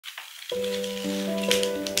My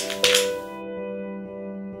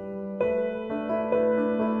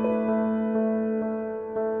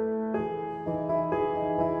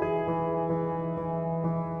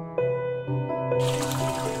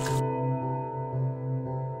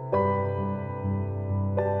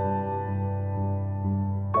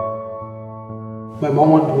mom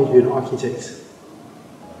wanted me to be an architect.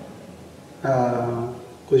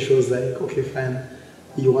 Because she was like, okay, fine,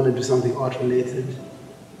 you want to do something art related.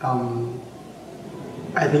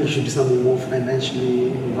 I think you should do something more financially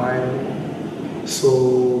viable.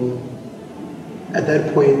 So at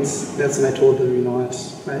that point, that's when I told them, you know what,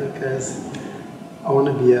 like guys, I want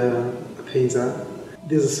to be a painter.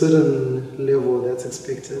 There's a certain level that's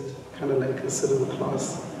expected, kind of like a certain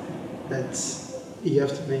class that you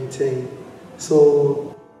have to maintain.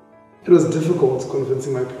 So it was difficult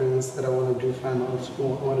convincing my parents that I want to do fine art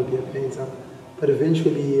or I want to be a painter. But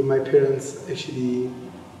eventually my parents actually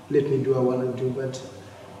let me do what I want to do. But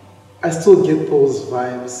I still get those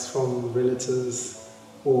vibes from relatives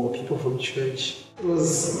or people from church. It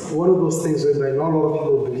was one of those things whereby not a lot of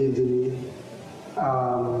people believed in me.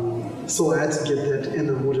 So I had to get that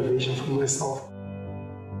inner motivation for myself.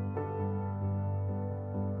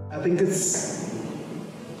 I think it's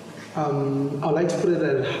I like to put it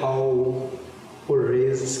at how we're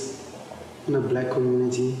raised in a black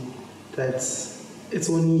community, that it's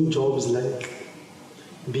only jobs like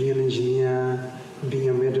being an engineer, being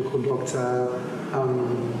a medical doctor,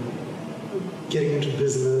 getting into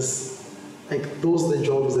business, like those are the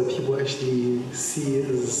jobs that people actually see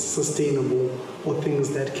as sustainable or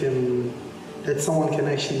things that someone can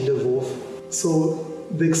actually live off. So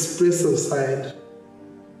the expressive side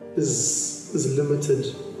is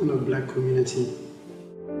limited in a black community.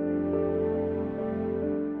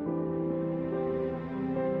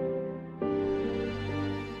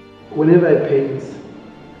 Whenever I paint,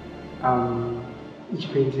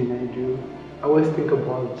 each painting I do, I always think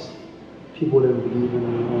about people that believe in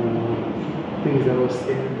me or things that were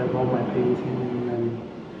said about my painting.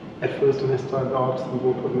 And at first when I started out, some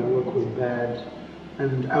people thought my work was bad.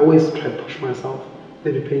 And I always try to push myself.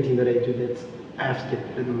 Every painting that I do, that I have to get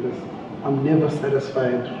better than this. I'm never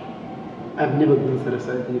satisfied. I've never been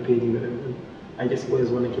satisfied with any painting that I've done. I just always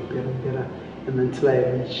want to get better and better. And until I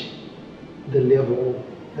reach the level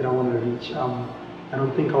that I want to reach, I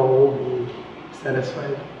don't think I'll be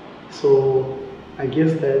satisfied. So I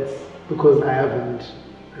guess that's because I haven't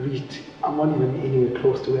reached, I'm not even anywhere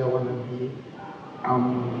close to where I want to be.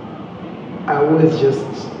 I always just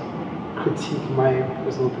critique my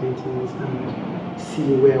personal paintings and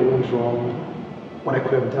see where I went wrong, what I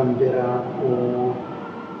could have done better, or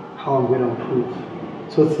how I'm going to improve.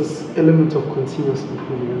 So it's this element of continuous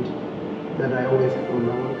improvement that I always have on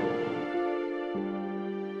my work.